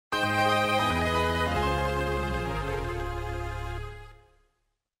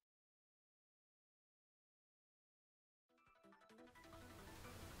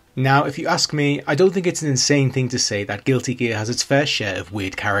Now, if you ask me, I don't think it's an insane thing to say that Guilty Gear has its fair share of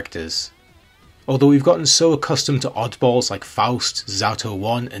weird characters. Although we've gotten so accustomed to oddballs like Faust, Zato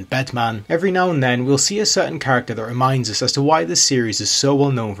 1 and Bedman, every now and then we'll see a certain character that reminds us as to why this series is so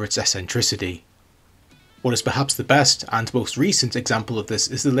well known for its eccentricity. What is perhaps the best and most recent example of this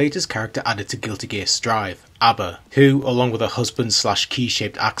is the latest character added to Guilty Gear Strive, Abba, who, along with her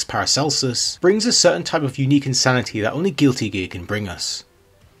husband/key-shaped axe Paracelsus, brings a certain type of unique insanity that only Guilty Gear can bring us.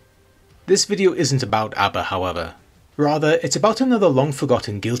 This video isn't about Abba, however. Rather, it's about another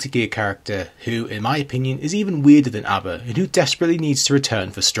long-forgotten Guilty Gear character who, in my opinion, is even weirder than Abba and who desperately needs to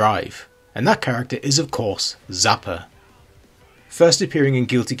return for Strive. And that character is, of course, Zappa. First appearing in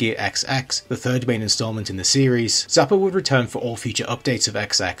Guilty Gear XX, the third main installment in the series, Zappa would return for all future updates of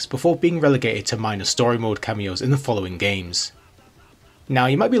XX before being relegated to minor story mode cameos in the following games. Now,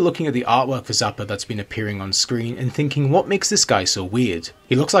 you might be looking at the artwork for Zappa that's been appearing on screen and thinking, what makes this guy so weird?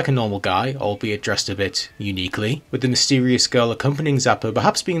 He looks like a normal guy, albeit dressed a bit uniquely, with the mysterious girl accompanying Zappa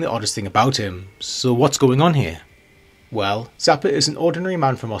perhaps being the oddest thing about him. So what's going on here? Well, Zappa is an ordinary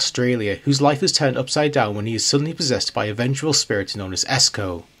man from Australia whose life is turned upside down when he is suddenly possessed by a vengeful spirit known as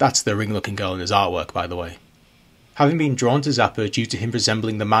Esco. That's the ring-looking girl in his artwork, by the way. Having been drawn to Zappa due to him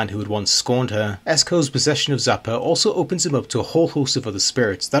resembling the man who had once scorned her, Esco's possession of Zappa also opens him up to a whole host of other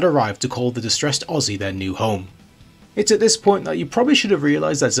spirits that arrive to call the distressed Aussie their new home. It's at this point that you probably should have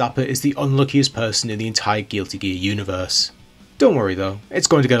realised that Zappa is the unluckiest person in the entire Guilty Gear universe. Don't worry though, it's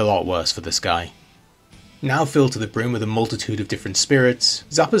going to get a lot worse for this guy. Now filled to the brim with a multitude of different spirits,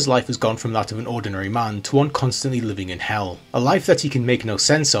 Zappa's life has gone from that of an ordinary man to one constantly living in hell. A life that he can make no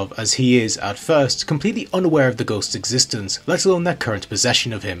sense of as he is, at first, completely unaware of the ghost's existence, let alone their current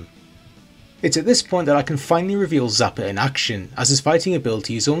possession of him. It's at this point that I can finally reveal Zappa in action, as his fighting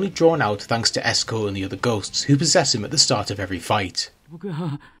ability is only drawn out thanks to Esco and the other ghosts who possess him at the start of every fight.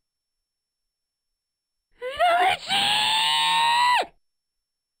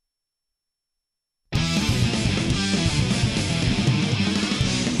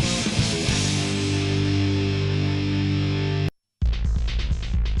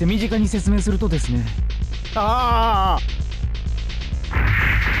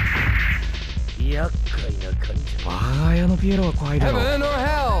 Heaven or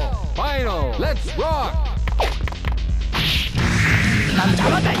hell? Final, let's rock!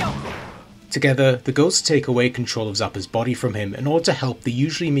 Together, the ghosts take away control of Zappa's body from him in order to help the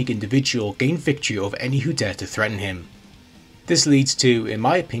usually meek individual gain victory over any who dare to threaten him. This leads to, in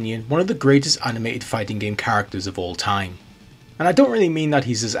my opinion, one of the greatest animated fighting game characters of all time. And I don't really mean that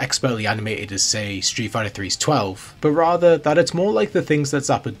he's as expertly animated as, say, Street Fighter 3's 12, but rather that it's more like the things that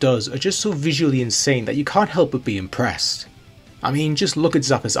Zappa does are just so visually insane that you can't help but be impressed. I mean, just look at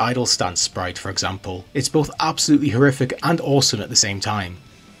Zappa's idle stance sprite, for example. It's both absolutely horrific and awesome at the same time.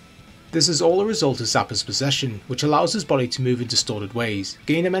 This is all a result of Zappa's possession, which allows his body to move in distorted ways,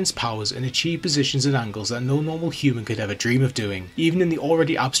 gain immense powers and achieve positions and angles that no normal human could ever dream of doing, even in the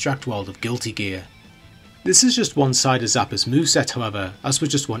already abstract world of Guilty Gear. This is just one side of Zappa's moveset, however, as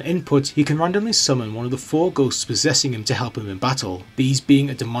with just one input, he can randomly summon one of the 4 ghosts possessing him to help him in battle, these being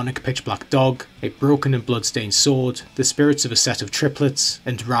a demonic pitch-black dog, a broken and blood-stained sword, the spirits of a set of triplets,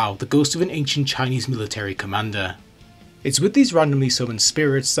 and Rao, the ghost of an ancient Chinese military commander. It's with these randomly summoned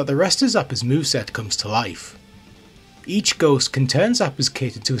spirits that the rest of Zappa's moveset comes to life. Each ghost can turn Zappa's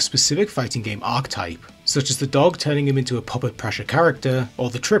kit into a specific fighting game archetype, such as the dog turning him into a puppet pressure character,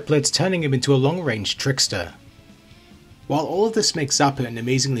 or the triplets turning him into a long-range trickster. While all of this makes Zappa an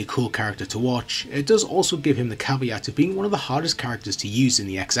amazingly cool character to watch, it does also give him the caveat of being one of the hardest characters to use in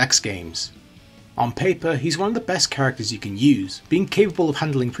the XX games. On paper, he's one of the best characters you can use, being capable of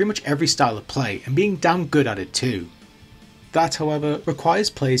handling pretty much every style of play and being damn good at it too. That, however, requires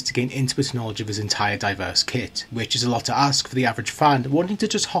players to gain intimate knowledge of his entire diverse kit, which is a lot to ask for the average fan wanting to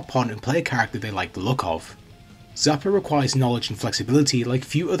just hop on and play a character they like the look of. Zappa requires knowledge and flexibility like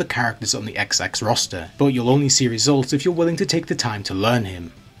few other characters on the XX roster, but you'll only see results if you're willing to take the time to learn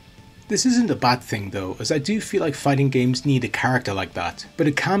him. This isn't a bad thing though, as I do feel like fighting games need a character like that, but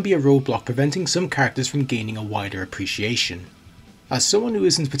it can be a roadblock preventing some characters from gaining a wider appreciation. As someone who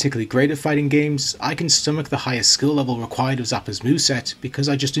isn't particularly great at fighting games, I can stomach the highest skill level required of Zappa's moveset because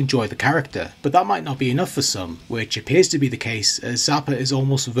I just enjoy the character, but that might not be enough for some, which appears to be the case as Zappa is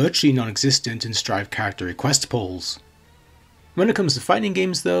almost virtually non-existent in Strive character request polls. When it comes to fighting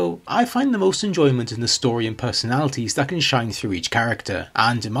games though, I find the most enjoyment in the story and personalities that can shine through each character,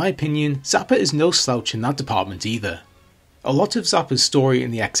 and in my opinion, Zappa is no slouch in that department either. A lot of Zappa's story in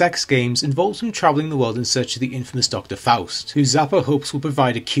the XX games involves him travelling the world in search of the infamous Dr. Faust, who Zappa hopes will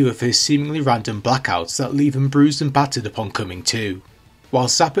provide a cure for his seemingly random blackouts that leave him bruised and battered upon coming to. While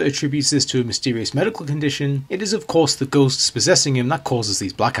Zappa attributes this to a mysterious medical condition, it is of course the ghosts possessing him that causes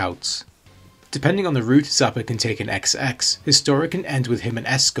these blackouts. Depending on the route Zappa can take in XX, his story can end with him and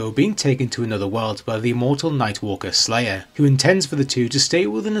Esco being taken to another world by the immortal Nightwalker Slayer, who intends for the two to stay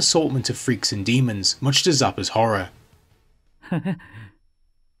with an assortment of freaks and demons, much to Zappa's horror.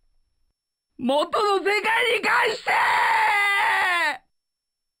 元の世界に返して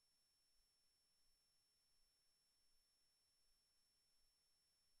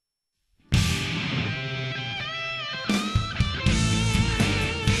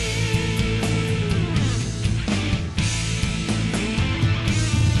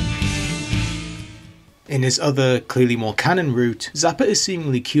In his other, clearly more canon route, Zappa is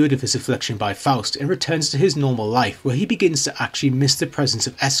seemingly cured of his affliction by Faust and returns to his normal life, where he begins to actually miss the presence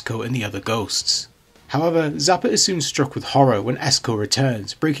of Esco and the other ghosts. However, Zappa is soon struck with horror when Esco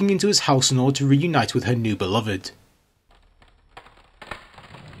returns, breaking into his house in order to reunite with her new beloved.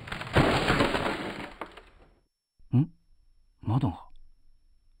 窓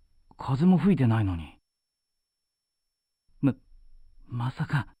風も吹いてないのに。まさ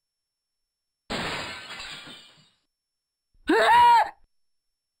か。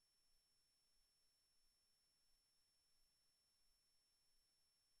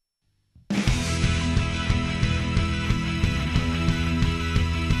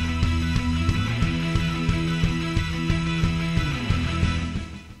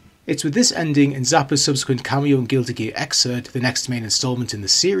It's with this ending and Zappa's subsequent cameo in Guilty Gear Xrd, the next main installment in the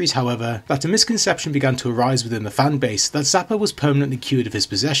series however, that a misconception began to arise within the fanbase that Zappa was permanently cured of his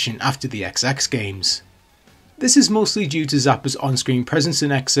possession after the XX games. This is mostly due to Zappa's on-screen presence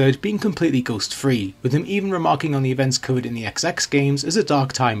in Xrd being completely ghost-free, with him even remarking on the events covered in the XX games as a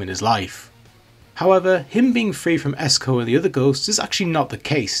dark time in his life. However, him being free from Esco and the other ghosts is actually not the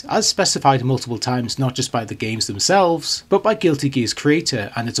case, as specified multiple times not just by the games themselves, but by Guilty Gear's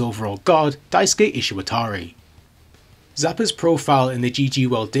creator and its overall god, Daisuke Ishiwatari. Zappa's profile in the GG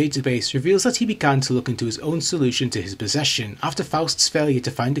World database reveals that he began to look into his own solution to his possession after Faust's failure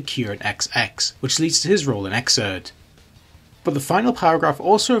to find a cure in XX, which leads to his role in Xrd. But the final paragraph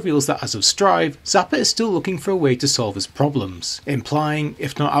also reveals that as of Strive, Zappa is still looking for a way to solve his problems, implying,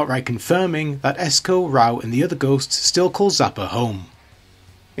 if not outright confirming, that Esco, Rao and the other ghosts still call Zappa home.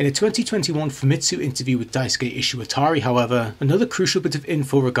 In a 2021 Famitsu interview with Daisuke Ishiwatari however, another crucial bit of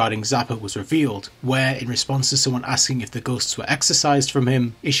info regarding Zappa was revealed, where, in response to someone asking if the ghosts were exorcised from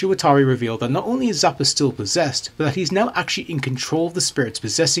him, Ishiwatari revealed that not only is Zappa still possessed, but that he's now actually in control of the spirits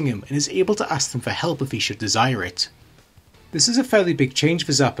possessing him and is able to ask them for help if he should desire it. This is a fairly big change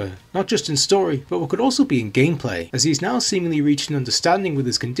for Zappa, not just in story, but what could also be in gameplay, as he's now seemingly reached an understanding with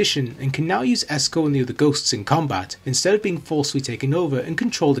his condition and can now use Esco and the other ghosts in combat, instead of being forcefully taken over and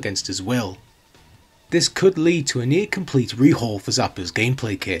controlled against his will. This could lead to a near complete rehaul for Zappa's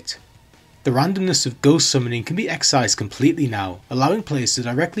gameplay kit. The randomness of ghost summoning can be excised completely now, allowing players to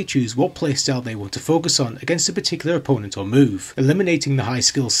directly choose what playstyle they want to focus on against a particular opponent or move, eliminating the high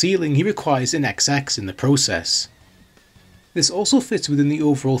skill ceiling he requires in XX in the process. This also fits within the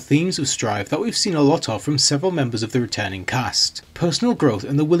overall themes of Strive that we've seen a lot of from several members of the returning cast: personal growth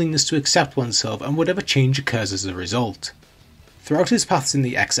and the willingness to accept oneself and whatever change occurs as a result. Throughout his paths in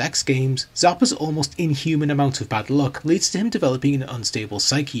the XX games, Zappa's almost inhuman amount of bad luck leads to him developing an unstable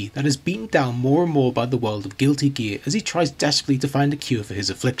psyche that is beaten down more and more by the world of Guilty Gear as he tries desperately to find a cure for his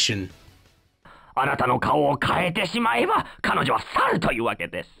affliction. あなたの顔を変えてしまえば彼女は去るというわけ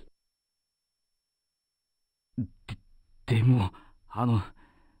です。でも、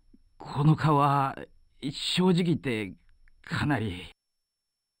この顔は正直言ってかなり。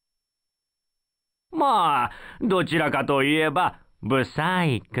まあ、どちらかといえば、ブサ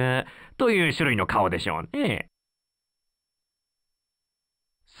イクという種類の顔でしょうね。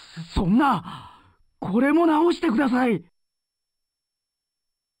そんな、これも直してください。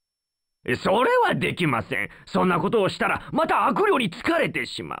それはできません。そんなことをしたら、また悪霊に疲れて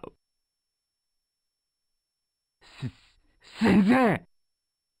しまう。先生。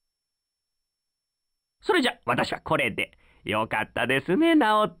それじゃ、私はこれで。よかったですね、治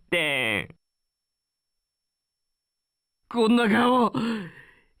って。こんな顔、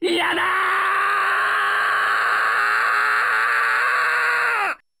嫌だー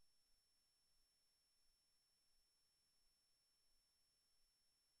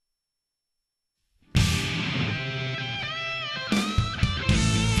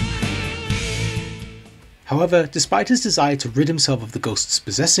However, despite his desire to rid himself of the ghosts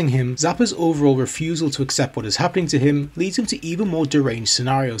possessing him, Zappa's overall refusal to accept what is happening to him leads him to even more deranged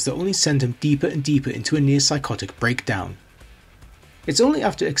scenarios that only send him deeper and deeper into a near psychotic breakdown. It's only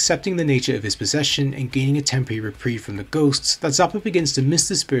after accepting the nature of his possession and gaining a temporary reprieve from the ghosts that Zappa begins to miss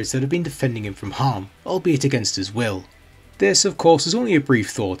the spirits that have been defending him from harm, albeit against his will. This, of course, is only a brief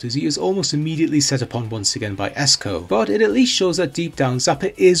thought, as he is almost immediately set upon once again by Esco, but it at least shows that deep down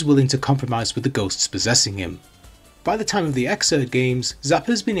Zappa is willing to compromise with the ghosts possessing him. By the time of the Xrd games, Zappa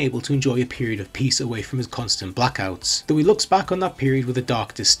has been able to enjoy a period of peace away from his constant blackouts, though he looks back on that period with a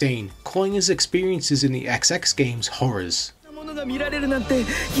dark disdain, calling his experiences in the XX games horrors. が見られるなんて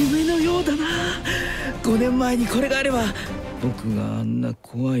夢のようだな。5年前にこれがあれば僕があんな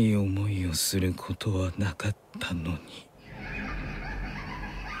怖い思いをすることはなかったのに。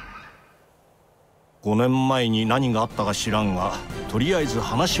5年前に何があったか知らんが、とりあえず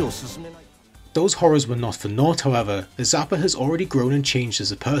話を進めない。 Those horrors were not for naught, however, as Zappa has already grown and changed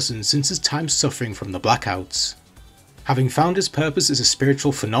as a person since his time suffering from the blackouts. Having found his purpose as a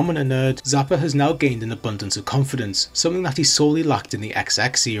spiritual phenomena nerd, Zappa has now gained an abundance of confidence, something that he sorely lacked in the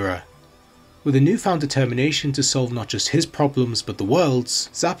XX era. With a newfound determination to solve not just his problems but the world's,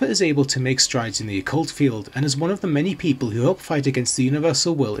 Zappa is able to make strides in the occult field and is one of the many people who help fight against the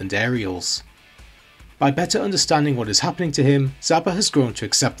universal will and Aerials. By better understanding what is happening to him, Zappa has grown to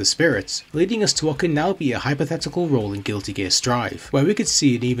accept the spirits, leading us to what can now be a hypothetical role in Guilty Gear Strive, where we could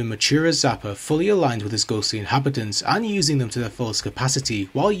see an even maturer Zappa fully aligned with his ghostly inhabitants and using them to their fullest capacity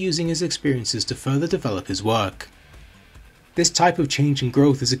while using his experiences to further develop his work. This type of change and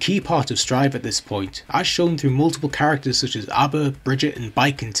growth is a key part of Strive at this point, as shown through multiple characters such as Abba, Bridget and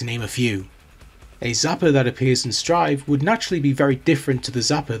Biken to name a few. A Zappa that appears in Strive would naturally be very different to the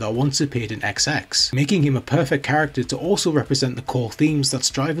Zappa that once appeared in XX, making him a perfect character to also represent the core themes that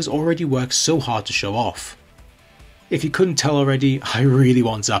Strive has already worked so hard to show off. If you couldn't tell already, I really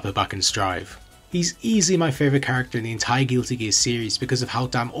want Zappa back in Strive. He's easily my favourite character in the entire Guilty Gear series because of how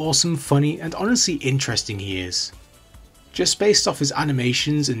damn awesome, funny and honestly interesting he is. Just based off his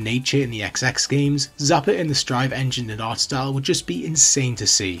animations and nature in the XX games, Zappa in the Strive engine and art style would just be insane to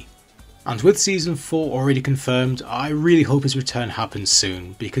see. And with Season 4 already confirmed, I really hope his return happens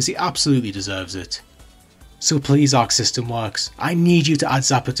soon, because he absolutely deserves it. So please Arc System Works, I need you to add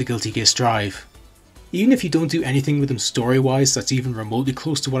Zappa to Guilty Gear Strive. Even if you don't do anything with him story wise that's even remotely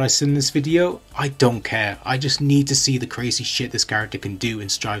close to what I said in this video, I don't care, I just need to see the crazy shit this character can do in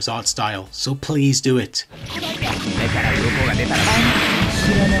Strive's art style, so please do it.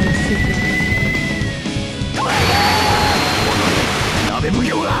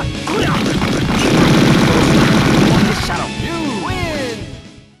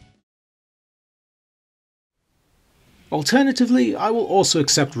 Alternatively, I will also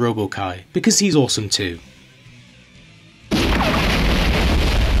accept Robo-Kai, because he's awesome too.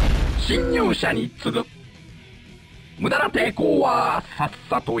 侵入者に次ぐ無駄な抵抗はさっ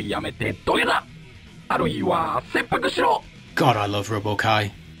さとやめてどけだあるいは切迫しろ God, I love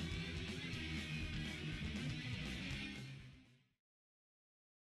Robo-Kai.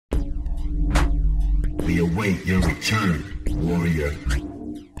 We await your return, warrior.